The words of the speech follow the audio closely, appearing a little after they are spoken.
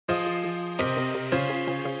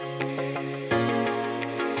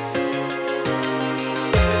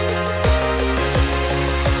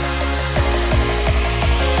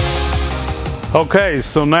Okay,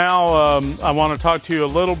 so now I want to talk to you a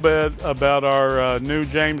little bit about our new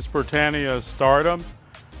James Britannia Stardom.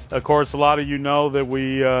 Of course, a lot of you know that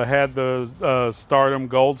we had the Stardom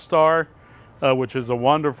Gold Star, which is a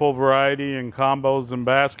wonderful variety in combos and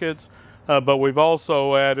baskets. But we've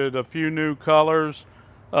also added a few new colors,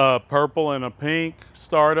 purple and a pink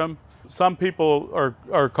Stardom. Some people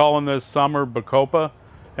are calling this summer Bacopa,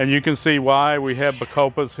 and you can see why. We have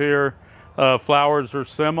Bacopas here. Flowers are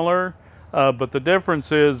similar. But the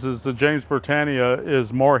difference is the James Britannia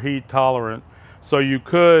is more heat tolerant. So you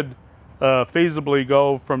could feasibly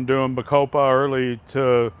go from doing Bacopa early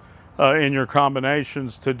to, in your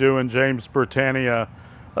combinations, to doing James Britannia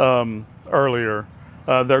earlier.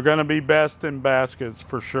 They're going to be best in baskets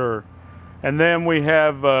for sure. And then we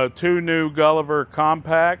have two new Gulliver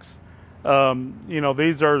compacts. You know,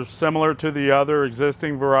 these are similar to the other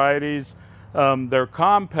existing varieties. They're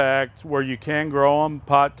compact where you can grow them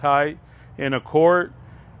pot tight in a quart,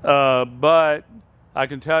 but I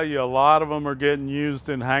can tell you a lot of them are getting used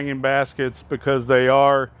in hanging baskets because they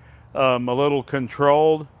are a little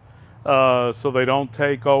controlled, so they don't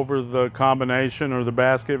take over the combination or the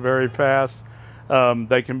basket very fast.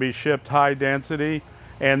 They can be shipped high density,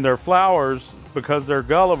 and their flowers, because they're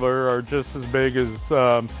Gulliver, are just as big as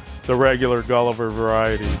the regular Gulliver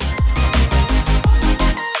variety.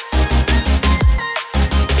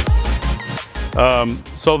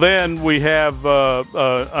 So then we have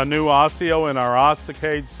a new osteo in our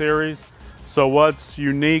Osticade series. So what's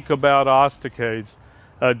unique about Osticades?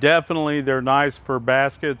 Definitely they're nice for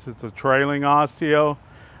baskets. It's a trailing osteo.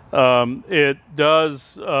 It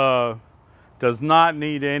does not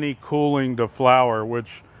need any cooling to flower,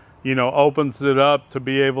 which, you know, opens it up to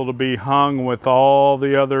be able to be hung with all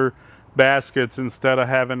the other baskets instead of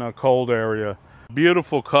having a cold area.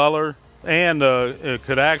 Beautiful color. And it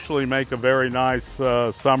could actually make a very nice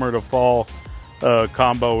summer to fall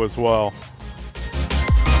combo as well.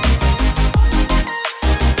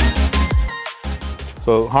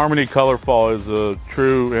 So Harmony Color Fall is a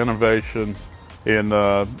true innovation in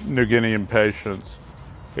New Guinean patience.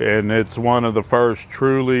 And it's one of the first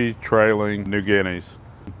truly trailing New Guineas,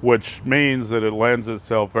 which means that it lends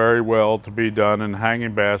itself very well to be done in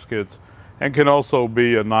hanging baskets and can also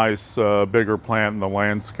be a nice bigger plant in the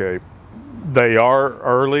landscape. They are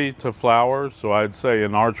early to flower, so I'd say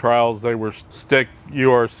in our trials they were stick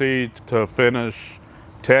URC to finish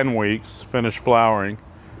 10 weeks, finish flowering.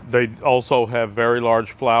 They also have very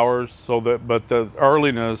large flowers, but the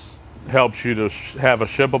earliness helps you to have a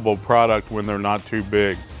shippable product when they're not too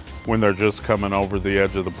big, when they're just coming over the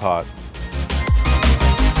edge of the pot.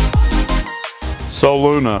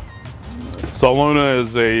 Soluna. Soluna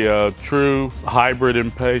is a true hybrid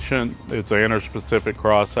impatient. It's an interspecific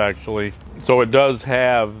cross actually. So it does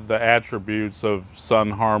have the attributes of Sun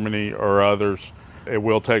Harmony or others. It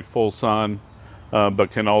will take full sun, but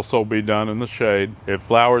can also be done in the shade. It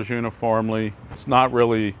flowers uniformly. It's not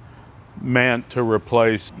really meant to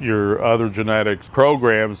replace your other genetics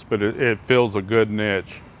programs, but it fills a good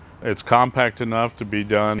niche. It's compact enough to be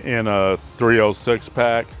done in a 306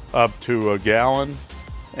 pack up to a gallon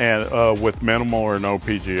and with minimal or no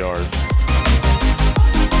PGRs.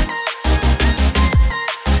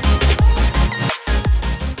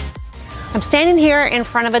 I'm standing here in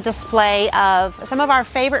front of a display of some of our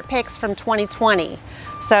favorite picks from 2020.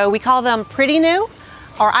 So we call them Pretty New,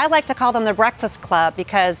 or I like to call them the Breakfast Club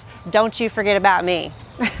because don't you forget about me.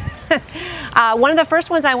 One of the first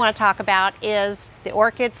ones I want to talk about is the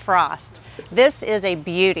Orchid Frost. This is a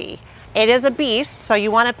beauty. It is a beast, so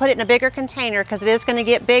you want to put it in a bigger container because it is going to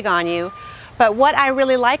get big on you. But what I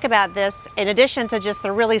really like about this, in addition to just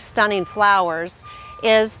the really stunning flowers,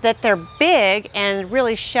 is that they're big and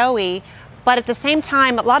really showy, but at the same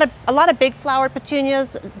time, a lot of big flowered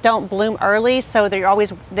petunias don't bloom early, so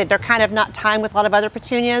they're kind of not timed with a lot of other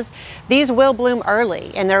petunias. These will bloom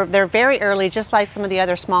early, and they're very early, just like some of the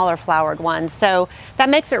other smaller flowered ones. So that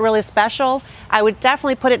makes it really special. I would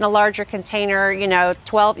definitely put it in a larger container. You know,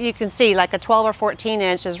 12. You can see like a 12 or 14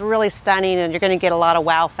 inch is really stunning, and you're going to get a lot of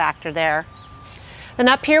wow factor there. Then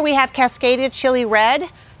up here we have Cascaded Chili Red,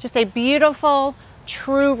 just a beautiful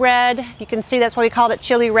true red. You can see that's why we called it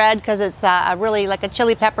chili red, because it's really like a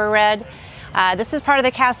chili pepper red. This is part of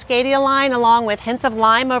the Cascadia line, along with Hint of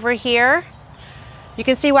Lime over here. You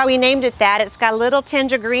can see why we named it that. It's got a little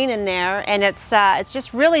tinge of green in there, and it's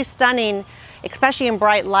just really stunning, especially in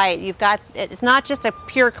bright light. It's not just a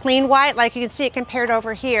pure clean white like you can see it compared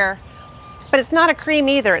over here, but it's not a cream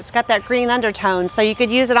either. It's got that green undertone, so you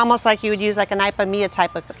could use it almost like you would use like an Ipomoea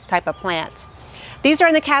type of plant. These are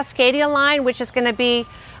in the Cascadia line, which is going to be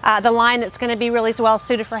the line that's going to be really well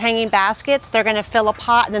suited for hanging baskets. They're going to fill a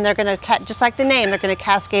pot and then they're going to, just like the name, they're going to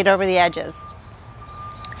cascade over the edges.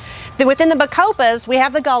 Then within the Bacopas, we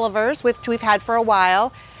have the Gullivers, which we've had for a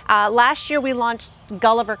while. Last year we launched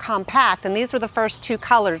Gulliver Compact, and these were the first two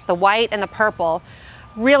colors, the white and the purple.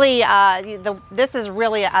 Really, this is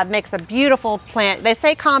really makes a beautiful plant. They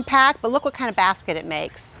say compact, but look what kind of basket it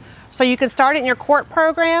makes. So you can start it in your quart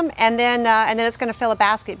program, and then it's going to fill a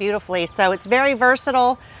basket beautifully. So it's very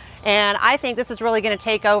versatile, and I think this is really going to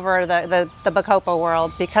take over the Bacopa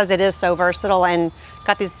world because it is so versatile and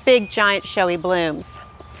got these big, giant, showy blooms.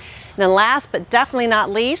 And then last but definitely not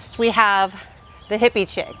least, we have the Hippie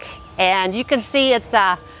Chick, and you can see it's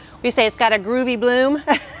we say it's got a groovy bloom.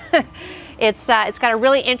 It's got a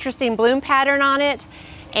really interesting bloom pattern on it.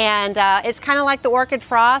 And it's kind of like the Orchid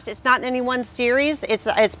Frost. It's not in any one series.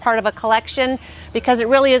 It's part of a collection because it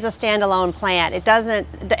really is a standalone plant. It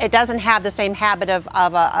doesn't have the same habit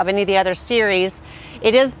of any of the other series.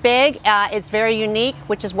 It is big. It's very unique,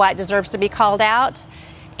 which is why it deserves to be called out.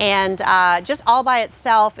 And just all by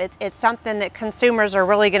itself, it's something that consumers are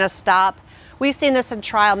really going to stop. We've seen this in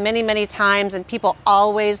trial many, many times, and people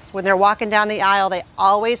always, when they're walking down the aisle, they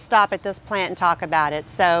always stop at this plant and talk about it.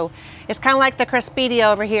 So it's kind of like the Crespidi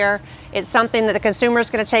over here. It's something that the consumer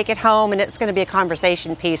is going to take it home, and it's going to be a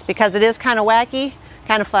conversation piece because it is kind of wacky,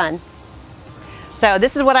 kind of fun. So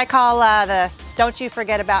this is what I call the Don't You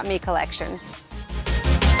Forget About Me collection.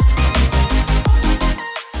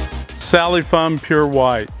 Sally Fun Pure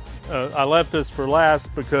White. I left this for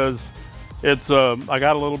last because it's I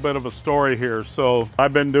got a little bit of a story here. So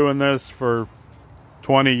I've been doing this for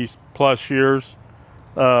 20 plus years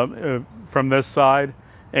from this side,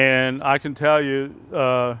 and I can tell you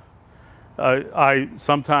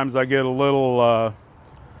sometimes I get a little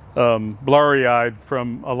blurry-eyed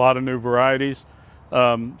from a lot of new varieties.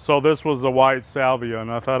 So this was a white salvia,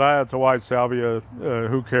 and I thought, it's a white salvia,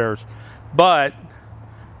 who cares? But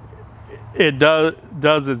it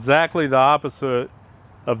does exactly the opposite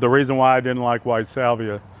of the reason why I didn't like white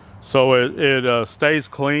salvia. So it stays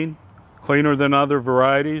clean, cleaner than other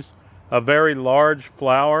varieties, a very large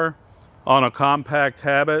flower on a compact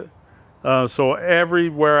habit. So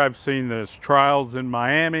everywhere I've seen this, trials in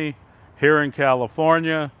Miami, here in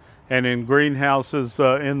California, and in greenhouses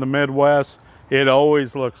in the Midwest, it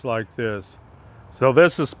always looks like this. So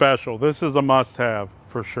this is special. This is a must-have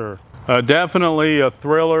for sure. Definitely a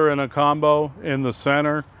thriller and a combo in the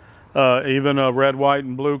center. Even a red, white,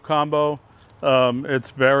 and blue combo. It's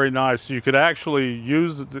very nice. You could actually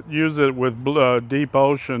use it with Deep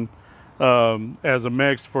Ocean as a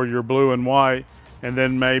mix for your blue and white, and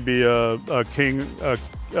then maybe a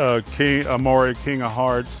Amore King of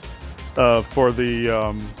Hearts for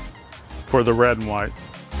the red and white.